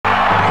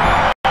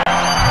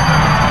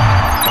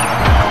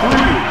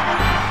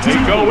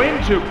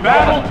to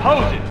battle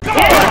poses.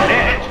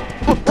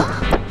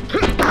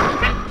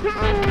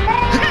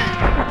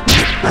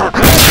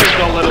 There's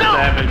a little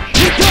damage.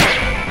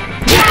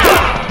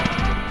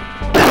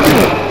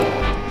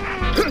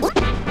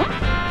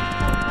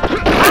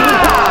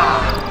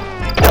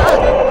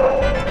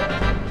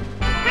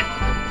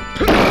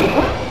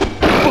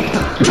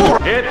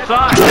 It's a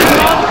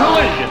head-on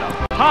collision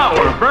of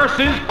power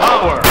versus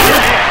power.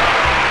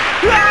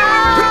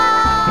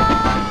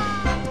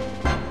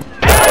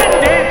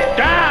 And it's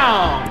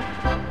down.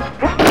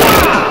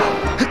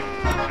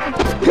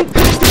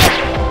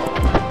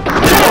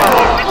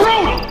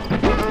 Brutal.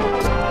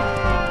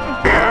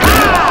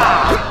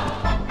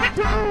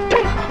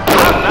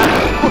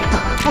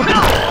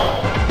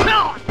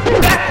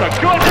 That's a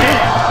good hit.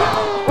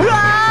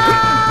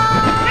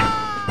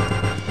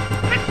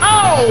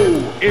 Oh,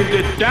 is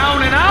it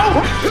down and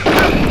out?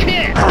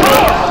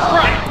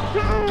 Right.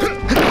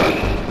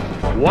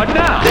 What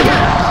now?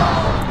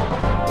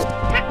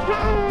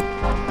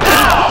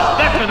 Oh,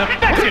 that's an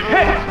effective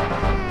hit.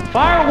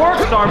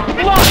 Fireworks are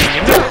flying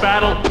in this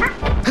battle.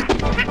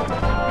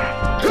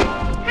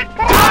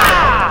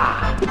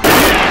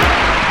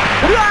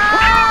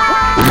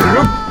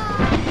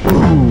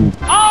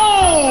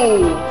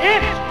 Oh,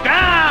 it's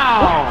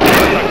down.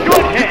 That's a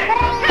good hit.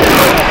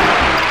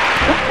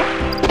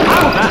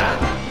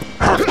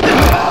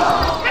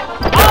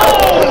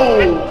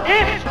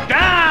 It's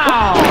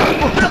down!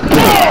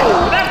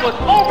 Whoa! That was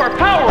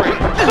overpowering!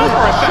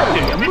 Super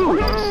effective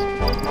moves!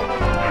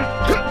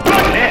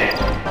 Good hit!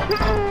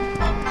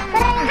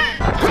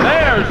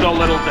 There's a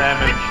little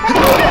damage.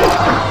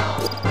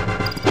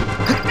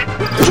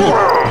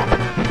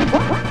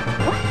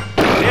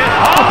 It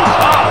hops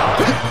up!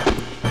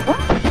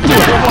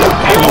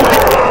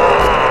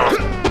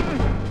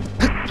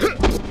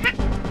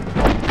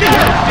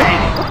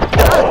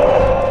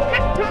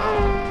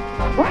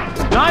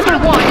 Neither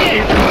one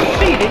is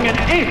conceding an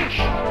inch.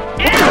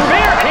 It's a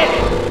fair hit.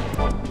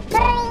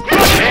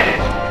 Good hit.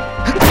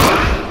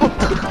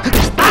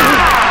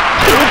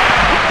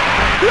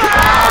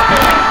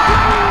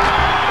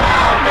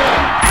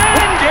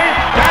 And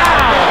it's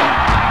down.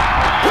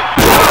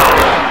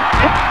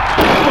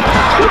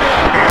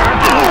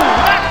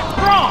 That's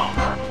strong.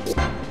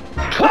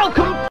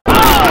 Welcome.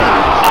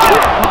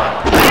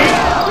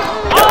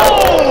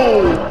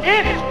 Oh,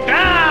 it's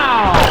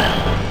down.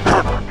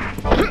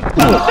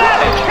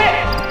 Savage hit!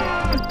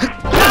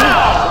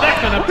 Now,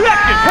 that's an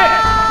effective hit!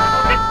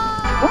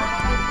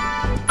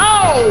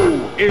 Oh!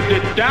 Is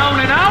it down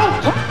and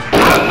out?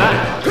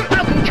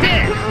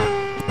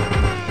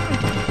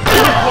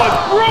 It was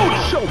brutal!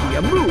 Show me a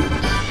move!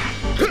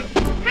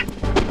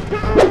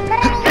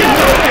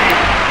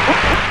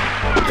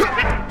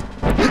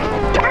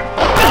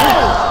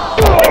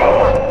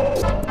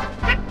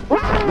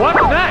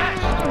 What's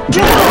next?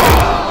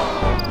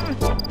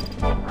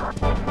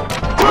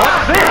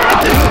 What's this?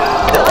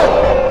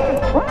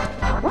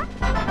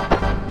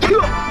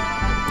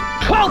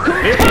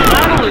 This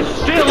battle is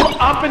still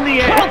up in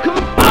the air.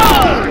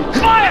 Oh!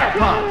 Fire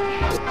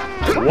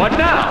punch! What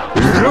now?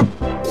 Good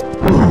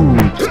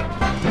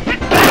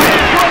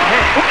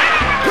hit.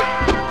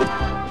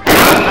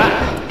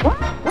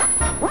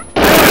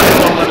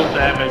 A little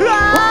damage.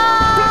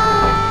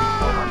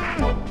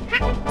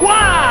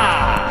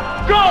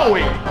 Wow!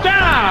 Going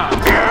down!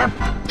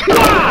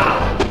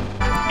 Wow!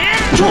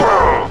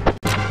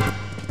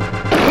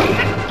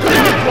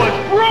 It was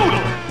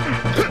brutal!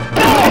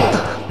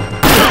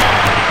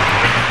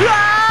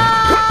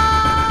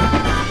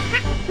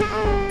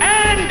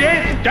 And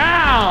it's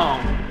down!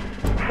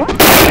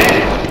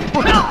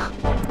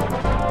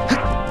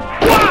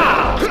 Wow!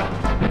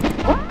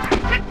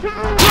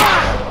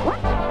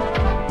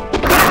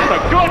 That's a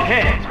good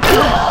hit!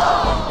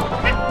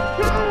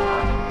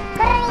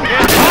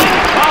 It's on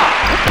top!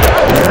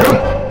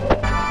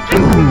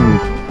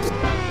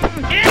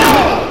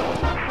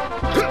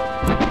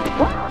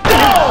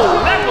 Whoa!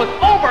 That was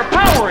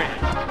overpowering!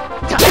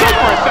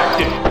 Super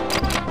effective!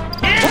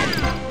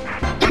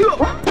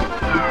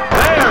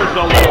 There's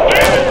a little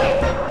damage!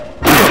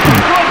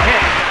 Good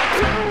hit!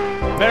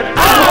 There's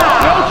almost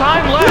no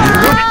time left!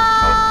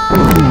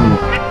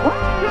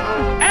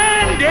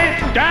 And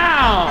it's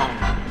down!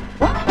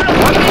 What's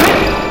this?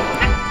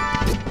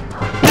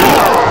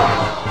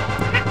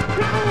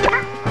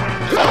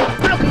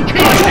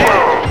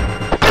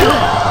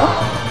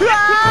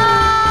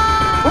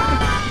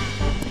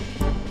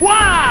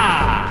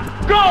 Wow!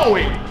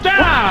 Going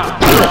down!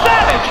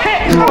 Savage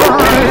hit!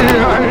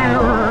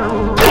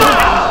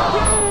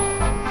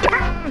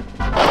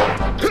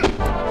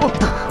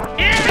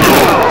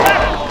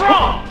 That's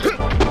strong!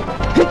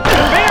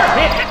 Fair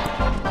hit!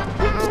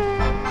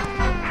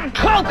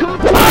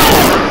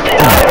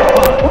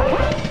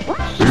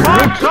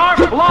 Sparks are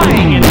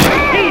flying in this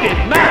heated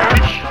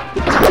match!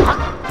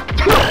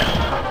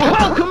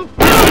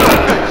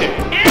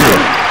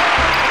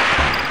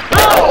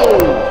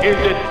 Oh! Is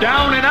it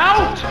down and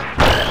out?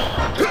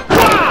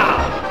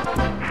 Wow!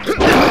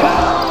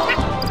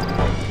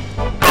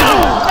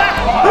 Oh,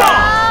 that's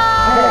wrong!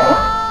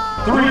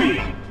 4,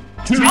 3,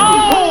 2,